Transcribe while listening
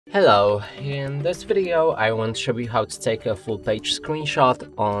Hello, in this video I want to show you how to take a full page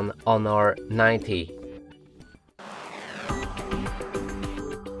screenshot on Honor 90.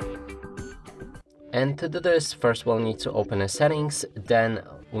 And to do this, first we'll need to open a settings, then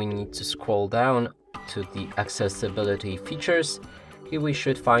we need to scroll down to the accessibility features. Here we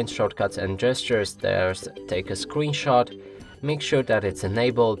should find shortcuts and gestures. There's take a screenshot, make sure that it's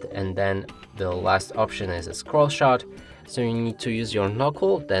enabled, and then the last option is a scroll shot. So you need to use your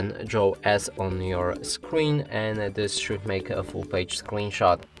knuckle, then draw S on your screen, and this should make a full page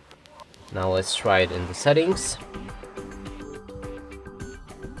screenshot. Now let's try it in the settings.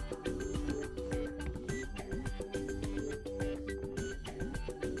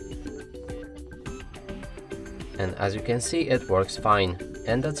 And as you can see, it works fine.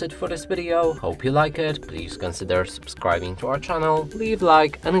 And that's it for this video. Hope you like it. Please consider subscribing to our channel, leave a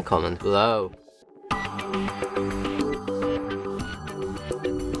like and a comment below.